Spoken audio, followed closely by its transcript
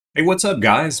Hey, what's up,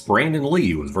 guys? Brandon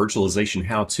Lee with Virtualization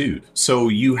How To. So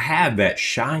you have that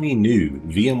shiny new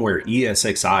VMware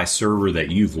ESXi server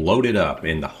that you've loaded up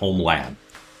in the home lab.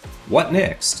 What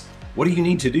next? What do you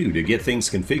need to do to get things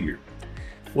configured?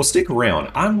 Well, stick around.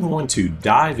 I'm going to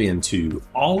dive into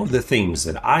all of the things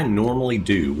that I normally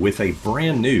do with a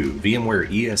brand new VMware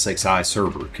ESXi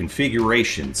server,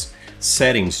 configurations,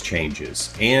 settings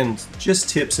changes, and just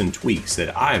tips and tweaks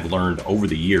that I've learned over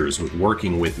the years with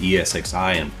working with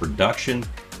ESXi in production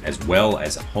as well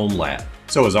as a home lab.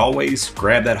 So as always,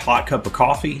 grab that hot cup of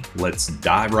coffee. Let's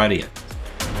dive right in.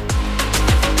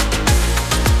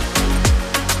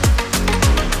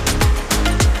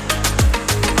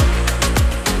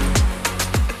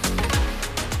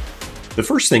 The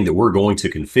first thing that we're going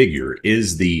to configure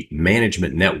is the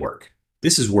management network.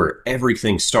 This is where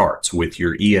everything starts with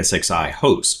your ESXi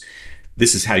host.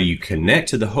 This is how you connect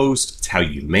to the host. It's how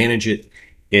you manage it.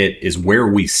 It is where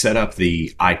we set up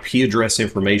the IP address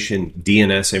information,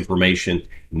 DNS information,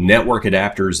 network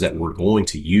adapters that we're going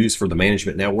to use for the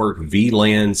management network,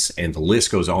 VLANs, and the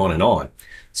list goes on and on.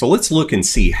 So let's look and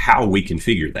see how we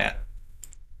configure that.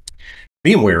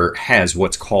 VMware has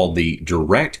what's called the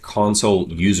Direct Console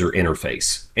User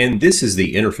Interface, and this is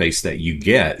the interface that you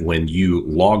get when you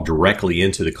log directly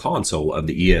into the console of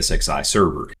the ESXi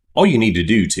server. All you need to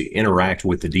do to interact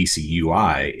with the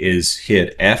DCUI is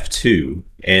hit F2,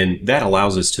 and that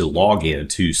allows us to log in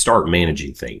to start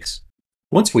managing things.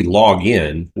 Once we log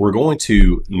in, we're going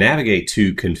to navigate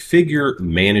to Configure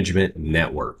Management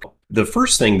Network. The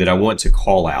first thing that I want to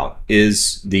call out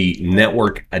is the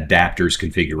network adapters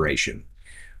configuration.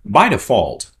 By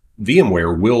default,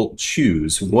 VMware will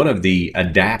choose one of the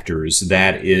adapters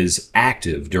that is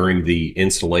active during the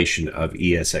installation of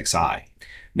ESXi.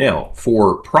 Now,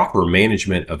 for proper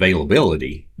management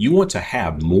availability, you want to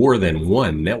have more than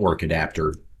one network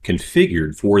adapter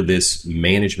configured for this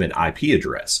management IP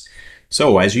address.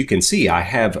 So as you can see, I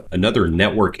have another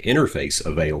network interface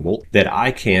available that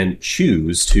I can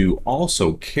choose to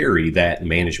also carry that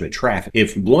management traffic.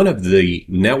 If one of the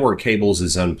network cables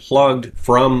is unplugged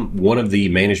from one of the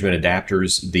management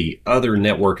adapters, the other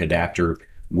network adapter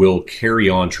will carry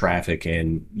on traffic,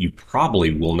 and you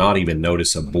probably will not even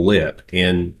notice a blip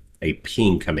in a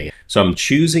ping command. So I'm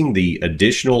choosing the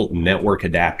additional network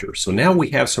adapter. So now we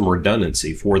have some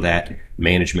redundancy for that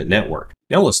management network.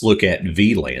 Now let's look at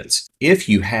VLANs. If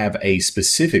you have a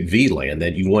specific VLAN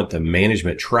that you want the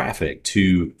management traffic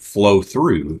to flow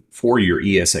through for your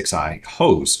ESXi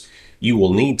host, you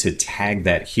will need to tag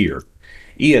that here.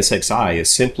 ESXi is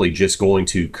simply just going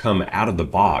to come out of the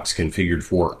box configured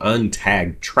for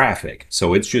untagged traffic.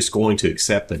 So it's just going to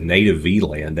accept the native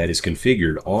VLAN that is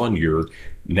configured on your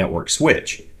network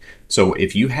switch. So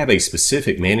if you have a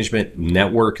specific management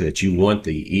network that you want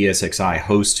the ESXi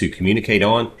host to communicate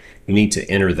on, you need to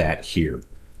enter that here.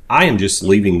 I am just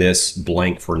leaving this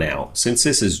blank for now, since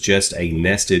this is just a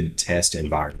nested test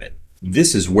environment.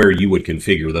 This is where you would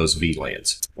configure those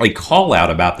VLANs. A call out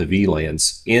about the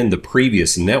VLANs in the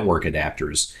previous network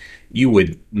adapters, you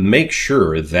would make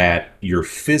sure that your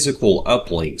physical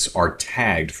uplinks are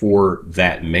tagged for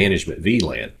that management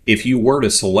VLAN. If you were to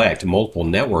select multiple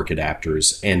network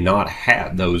adapters and not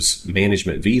have those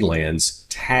management VLANs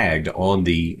tagged on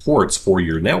the ports for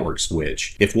your network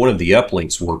switch, if one of the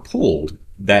uplinks were pulled,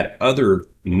 that other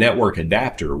network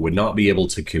adapter would not be able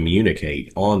to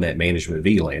communicate on that management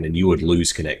VLAN, and you would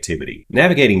lose connectivity.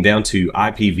 Navigating down to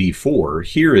IPv4,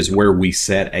 here is where we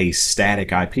set a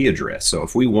static IP address. So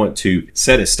if we want to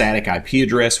set a static IP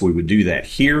address, we would do that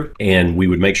here, and we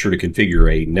would make sure to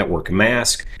configure a network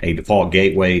mask, a default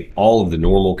gateway, all of the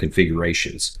normal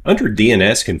configurations. Under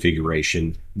DNS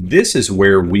configuration, this is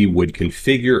where we would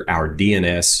configure our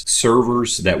DNS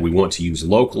servers that we want to use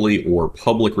locally or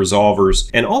public resolvers.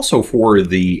 And also for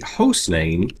the host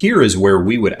name, here is where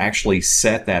we would actually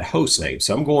set that host name.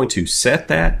 So I'm going to set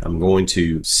that. I'm going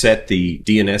to set the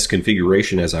DNS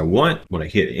configuration as I want when I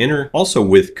hit enter. Also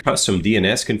with custom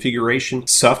DNS configuration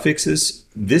suffixes,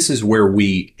 this is where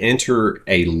we enter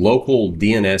a local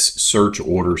DNS search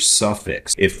order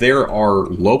suffix. If there are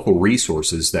local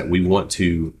resources that we want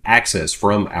to access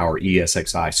from our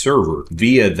ESXi server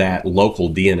via that local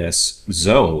DNS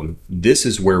zone, this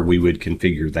is where we would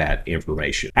configure that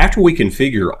information. After we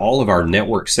configure all of our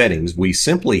network settings, we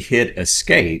simply hit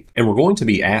escape, and we're going to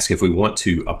be asked if we want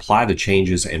to apply the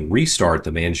changes and restart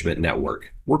the management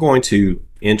network. We're going to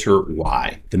enter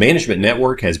Y. The management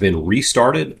network has been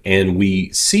restarted, and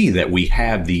we see that we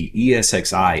have the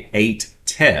ESXi 8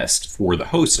 test for the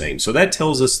host name. So that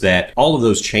tells us that all of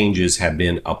those changes have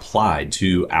been applied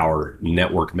to our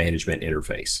network management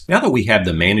interface. Now that we have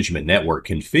the management network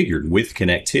configured with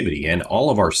connectivity and all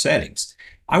of our settings,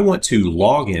 I want to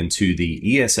log into the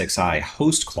ESXi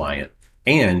host client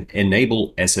and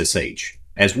enable SSH,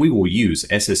 as we will use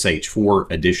SSH for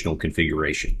additional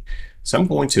configuration. So I'm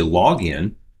going to log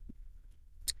in.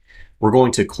 We're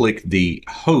going to click the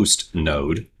host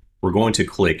node. We're going to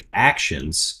click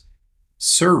Actions,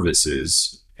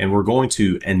 Services, and we're going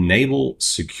to enable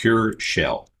Secure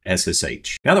Shell,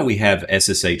 SSH. Now that we have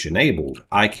SSH enabled,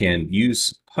 I can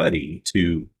use PuTTY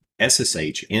to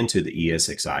SSH into the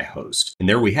ESXi host. And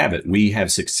there we have it. We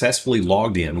have successfully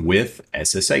logged in with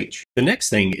SSH. The next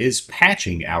thing is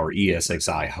patching our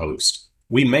ESXi host.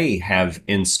 We may have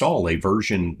installed a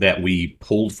version that we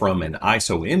pulled from an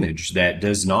ISO image that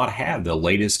does not have the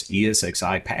latest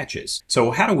ESXi patches.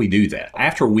 So how do we do that?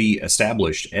 After we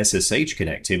established SSH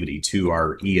connectivity to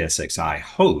our ESXi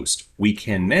host, we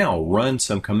can now run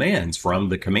some commands from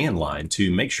the command line to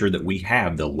make sure that we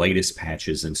have the latest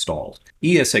patches installed.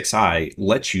 ESXi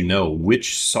lets you know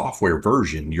which software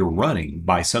version you're running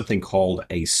by something called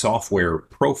a software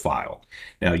profile.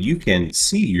 Now you can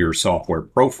see your software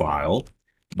profile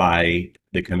by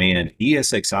the command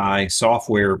ESXi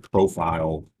software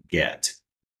profile get,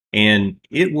 and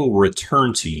it will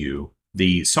return to you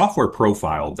the software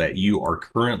profile that you are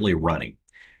currently running.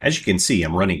 As you can see,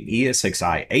 I'm running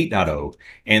ESXi 8.0,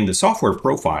 and the software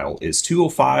profile is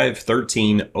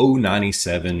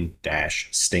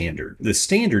 205.13.097-standard. The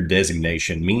standard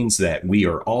designation means that we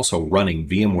are also running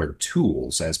VMware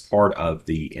tools as part of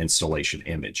the installation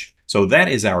image. So that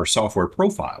is our software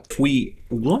profile. If we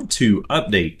want to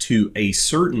update to a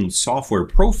certain software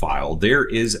profile, there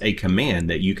is a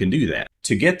command that you can do that.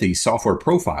 To get these software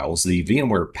profiles, the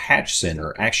VMware Patch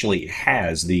Center actually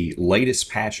has the latest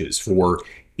patches for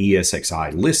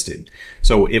ESXi listed.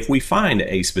 So if we find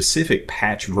a specific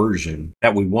patch version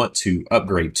that we want to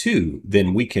upgrade to,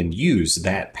 then we can use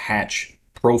that patch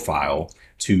profile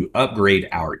to upgrade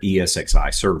our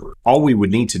ESXi server. All we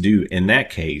would need to do in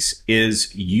that case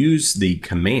is use the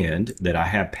command that I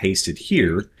have pasted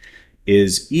here,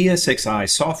 is ESXi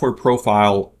software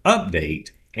profile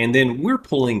update, and then we're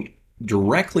pulling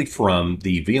directly from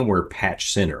the VMware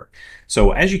Patch Center.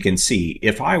 So as you can see,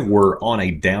 if I were on a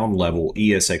down level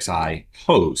ESXi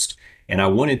host and I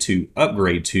wanted to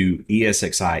upgrade to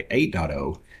ESXi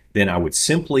 8.0, then I would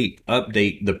simply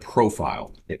update the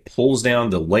profile. It pulls down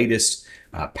the latest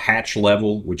patch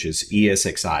level, which is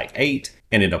ESXi 8,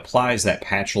 and it applies that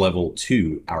patch level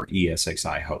to our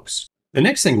ESXi host. The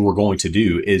next thing we're going to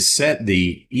do is set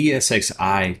the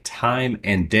ESXi time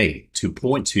and date to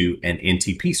point to an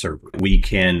NTP server. We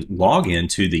can log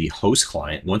into the host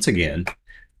client. Once again,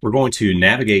 we're going to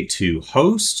navigate to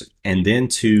host and then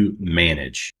to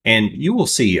manage. And you will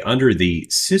see under the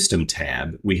system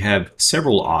tab, we have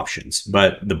several options,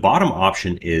 but the bottom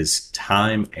option is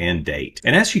time and date.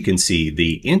 And as you can see,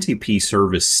 the NTP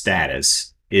service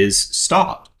status is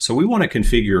stopped. So we want to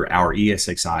configure our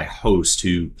ESXi host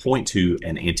to point to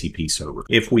an NTP server.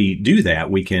 If we do that,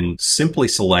 we can simply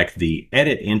select the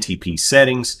Edit NTP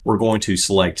Settings. We're going to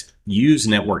select Use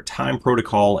Network Time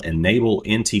Protocol, Enable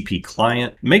NTP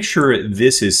Client. Make sure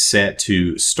this is set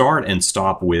to start and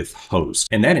stop with host.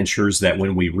 And that ensures that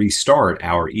when we restart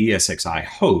our ESXi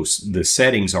host, the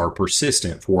settings are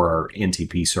persistent for our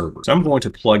NTP server. So I'm going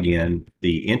to plug in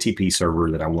the NTP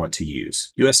server that I want to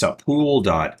use,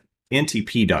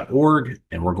 us.pool.ntp.org,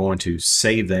 and we're going to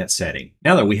save that setting.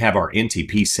 Now that we have our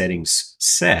NTP settings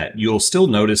set, you'll still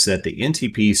notice that the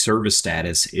NTP service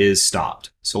status is stopped.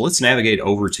 So let's navigate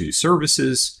over to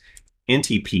Services,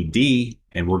 NTPD,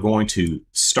 and we're going to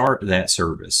start that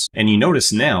service. And you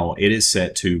notice now it is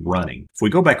set to running. If we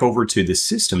go back over to the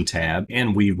System tab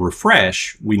and we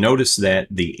refresh, we notice that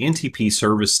the NTP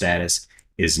service status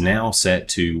is now set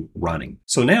to running.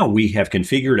 So now we have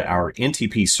configured our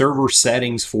NTP server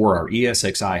settings for our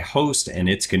ESXi host and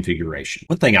its configuration.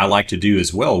 One thing I like to do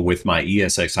as well with my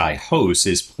ESXi hosts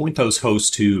is point those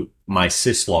hosts to my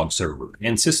syslog server.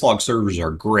 And syslog servers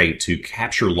are great to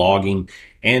capture logging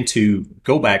and to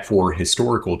go back for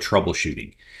historical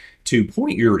troubleshooting. To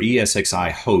point your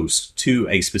ESXi host to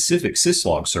a specific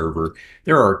syslog server,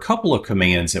 there are a couple of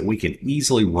commands that we can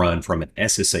easily run from an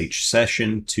SSH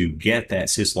session to get that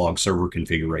syslog server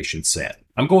configuration set.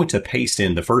 I'm going to paste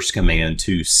in the first command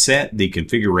to set the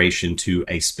configuration to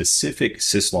a specific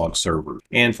syslog server.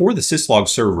 And for the syslog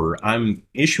server, I'm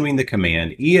issuing the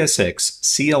command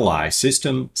ESXCLI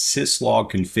system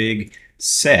syslog config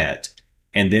set,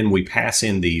 and then we pass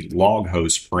in the log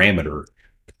host parameter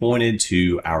pointed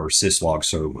to our syslog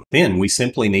server. Then we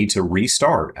simply need to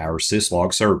restart our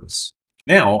syslog service.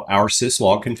 Now our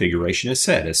syslog configuration is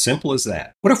set, as simple as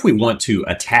that. What if we want to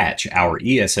attach our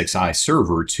ESXi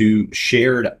server to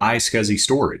shared iSCSI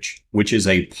storage, which is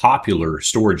a popular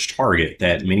storage target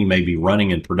that many may be running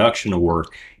in production or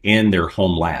in their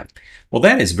home lab? Well,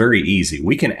 that is very easy.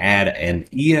 We can add an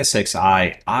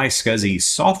ESXi iSCSI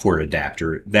software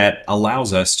adapter that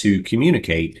allows us to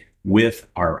communicate with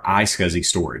our iSCSI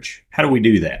storage. How do we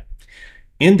do that?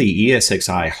 In the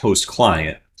ESXi host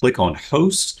client, click on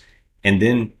Hosts and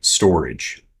then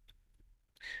Storage.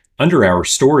 Under our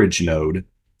Storage node,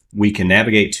 we can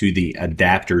navigate to the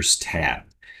Adapters tab.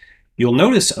 You'll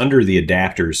notice under the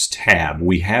Adapters tab,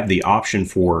 we have the option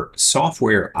for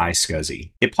Software iSCSI.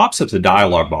 It pops up the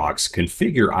dialog box,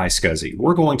 Configure iSCSI.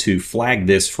 We're going to flag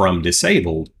this from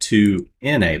Disabled to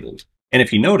Enabled. And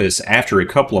if you notice, after a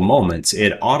couple of moments,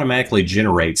 it automatically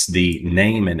generates the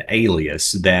name and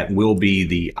alias that will be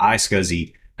the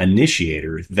iSCSI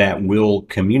initiator that will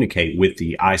communicate with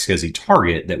the iSCSI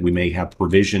target that we may have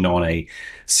provisioned on a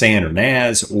SAN or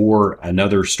NAS or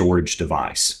another storage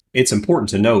device. It's important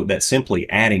to note that simply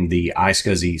adding the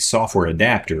iSCSI software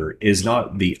adapter is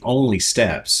not the only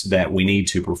steps that we need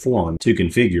to perform to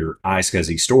configure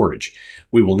iSCSI storage.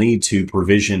 We will need to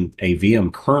provision a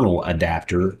VM kernel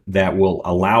adapter that will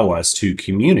allow us to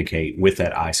communicate with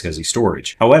that iSCSI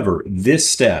storage. However, this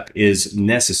step is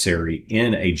necessary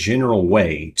in a general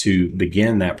way to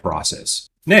begin that process.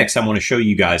 Next, I want to show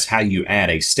you guys how you add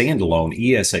a standalone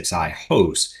ESXi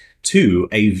host to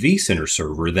a vCenter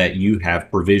server that you have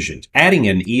provisioned. Adding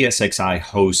an ESXi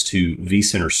host to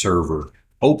vCenter server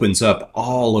opens up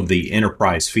all of the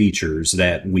enterprise features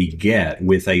that we get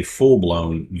with a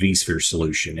full-blown vSphere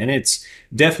solution. And it's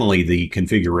definitely the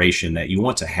configuration that you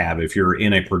want to have if you're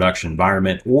in a production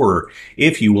environment or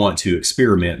if you want to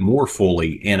experiment more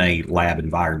fully in a lab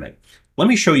environment. Let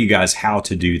me show you guys how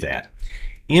to do that.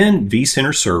 In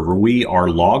vCenter server, we are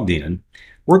logged in.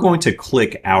 We're going to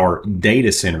click our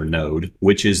data center node,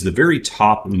 which is the very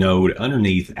top node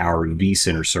underneath our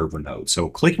vCenter server node. So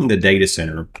clicking the data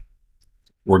center,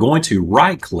 we're going to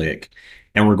right click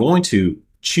and we're going to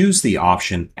choose the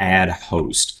option Add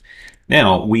Host.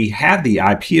 Now we have the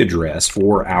IP address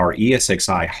for our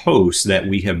ESXi host that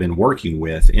we have been working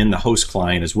with in the host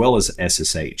client as well as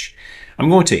SSH. I'm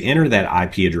going to enter that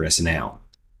IP address now.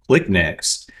 Click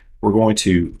Next. We're going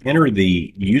to enter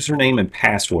the username and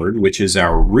password, which is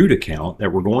our root account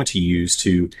that we're going to use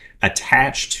to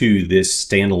attach to this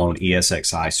standalone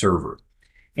ESXi server.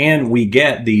 And we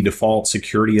get the default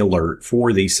security alert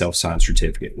for the self-signed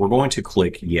certificate. We're going to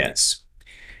click Yes.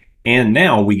 And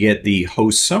now we get the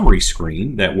host summary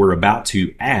screen that we're about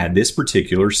to add this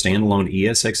particular standalone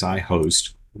ESXi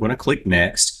host. We're going to click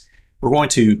Next. We're going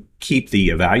to keep the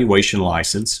evaluation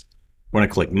license. We're going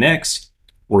to click Next.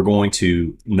 We're going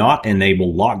to not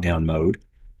enable lockdown mode.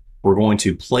 We're going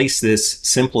to place this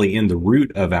simply in the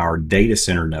root of our data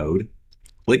center node.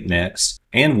 Click Next.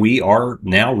 And we are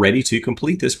now ready to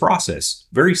complete this process.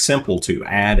 Very simple to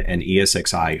add an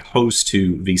ESXi host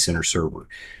to vCenter server.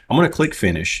 I'm going to click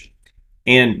Finish.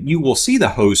 And you will see the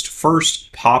host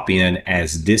first pop in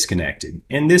as disconnected.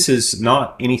 And this is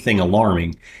not anything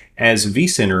alarming, as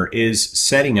vCenter is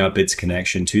setting up its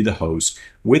connection to the host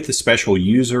with the special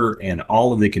user and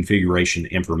all of the configuration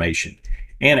information.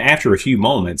 And after a few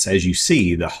moments, as you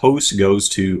see, the host goes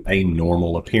to a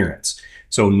normal appearance.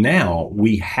 So now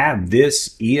we have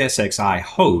this ESXi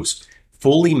host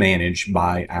fully managed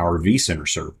by our vCenter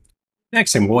server.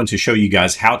 Next, I'm going to show you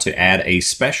guys how to add a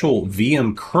special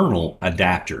VM kernel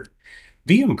adapter.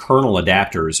 VM kernel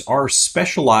adapters are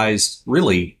specialized,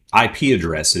 really, IP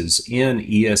addresses in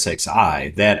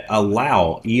ESXi that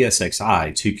allow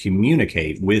ESXi to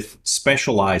communicate with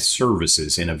specialized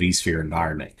services in a vSphere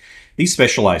environment. These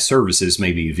specialized services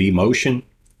may be vMotion,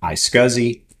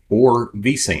 iSCSI, or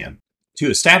vSAN. To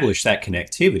establish that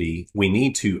connectivity, we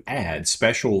need to add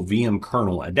special VM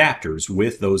kernel adapters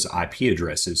with those IP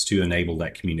addresses to enable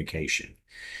that communication.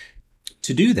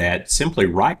 To do that, simply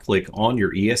right-click on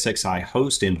your ESXi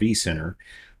host in vCenter.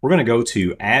 We're going to go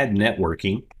to Add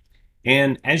Networking,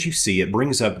 and as you see, it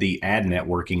brings up the Add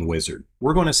Networking wizard.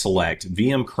 We're going to select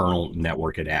VM kernel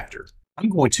network adapter. I'm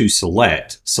going to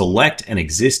select an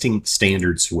existing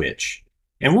standard switch,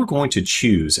 and we're going to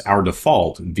choose our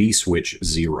default vSwitch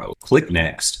 0. Click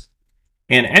Next.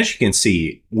 And as you can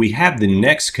see, we have the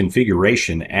next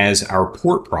configuration as our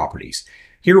port properties.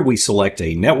 Here we select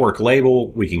a network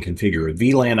label, we can configure a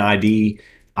VLAN ID,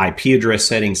 IP address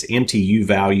settings, MTU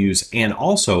values, and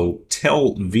also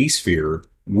tell vSphere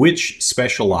which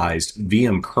specialized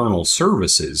VM kernel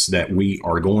services that we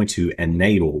are going to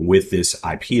enable with this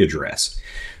IP address.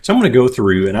 So I'm going to go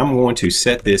through and I'm going to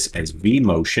set this as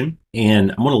vMotion,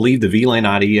 and I'm going to leave the VLAN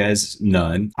ID as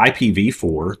none,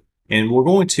 IPv4, and we're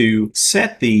going to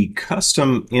set the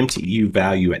custom MTU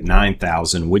value at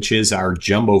 9,000, which is our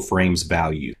jumbo frames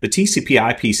value. The TCP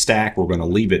IP stack, we're going to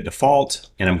leave it default,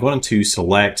 and I'm going to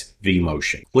select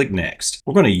vMotion. Click Next.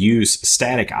 We're going to use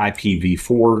static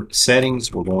IPv4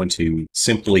 settings. We're going to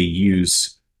simply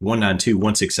use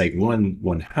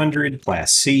 192.168.1.100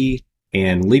 class C,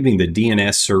 and leaving the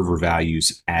DNS server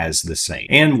values as the same.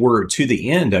 And we're to the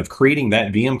end of creating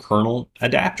that VM kernel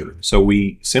adapter. So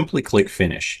we simply click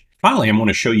Finish. Finally, I'm going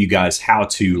to show you guys how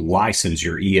to license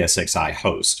your ESXi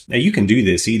host. Now, you can do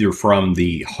this either from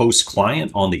the host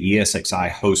client on the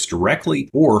ESXi host directly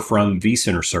or from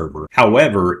vCenter server.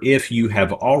 However, if you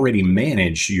have already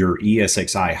managed your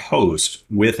ESXi host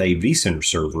with a vCenter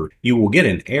server, you will get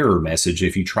an error message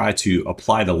if you try to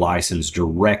apply the license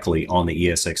directly on the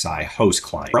ESXi host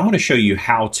client. I'm going to show you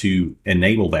how to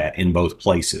enable that in both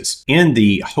places. In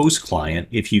the host client,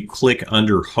 if you click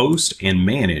under Host and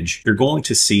Manage, you're going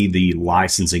to see the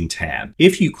licensing tab.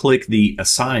 If you click the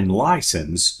assign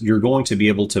license, you're going to be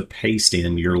able to paste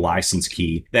in your license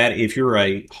key that if you're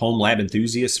a home lab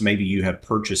enthusiast, maybe you have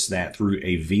purchased that through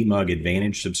a vMug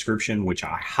Advantage subscription, which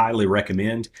I highly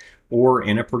recommend, or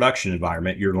in a production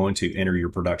environment, you're going to enter your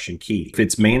production key. If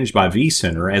it's managed by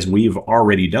vCenter, as we've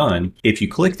already done, if you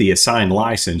click the assign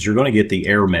license, you're going to get the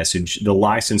error message, the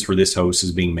license for this host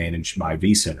is being managed by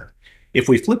vCenter. If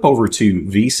we flip over to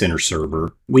vCenter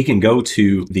server, we can go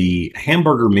to the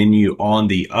hamburger menu on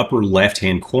the upper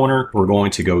left-hand corner. We're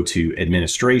going to go to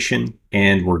Administration,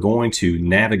 and we're going to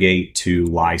navigate to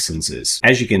Licenses.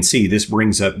 As you can see, this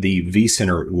brings up the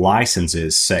vCenter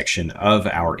Licenses section of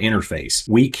our interface.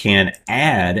 We can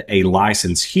add a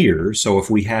license here. So if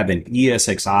we have an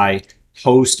ESXi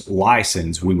host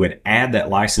license, we would add that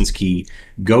license key,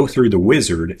 go through the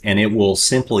wizard, and it will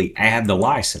simply add the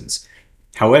license.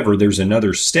 However, there's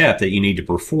another step that you need to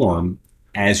perform.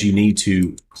 As you need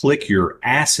to click your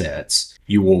assets,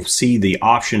 you will see the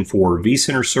option for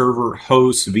vCenter server,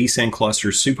 hosts, vCenter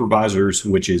cluster supervisors,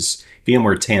 which is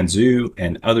VMware Tanzu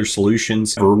and other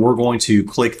solutions. We're going to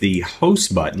click the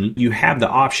host button. You have the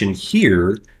option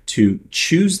here to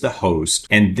choose the host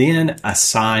and then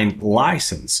assign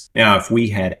license. Now, if we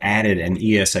had added an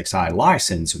ESXi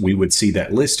license, we would see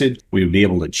that listed. We would be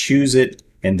able to choose it,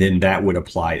 and then that would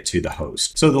apply it to the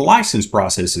host. So the license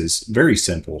process is very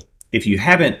simple. If you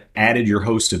haven't added your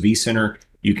host to vCenter,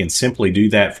 you can simply do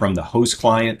that from the host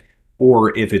client,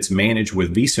 or if it's managed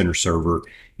with vCenter server,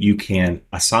 you can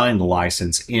assign the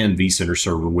license in vCenter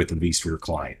server with the vSphere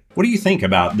client. What do you think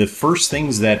about the first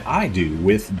things that I do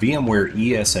with VMware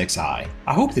ESXi?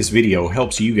 I hope this video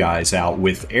helps you guys out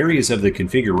with areas of the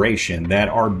configuration that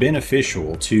are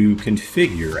beneficial to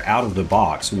configure out of the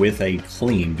box with a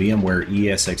clean VMware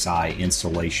ESXi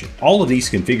installation. All of these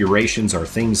configurations are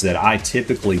things that I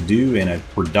typically do in a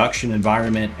production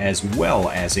environment as well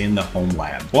as in the home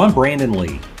lab. Well, I'm Brandon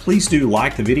Lee. Please do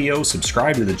like the video,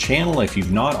 subscribe to the channel if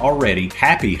you've not already.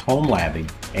 Happy home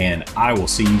labbing, and I will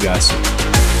see you guys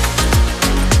soon.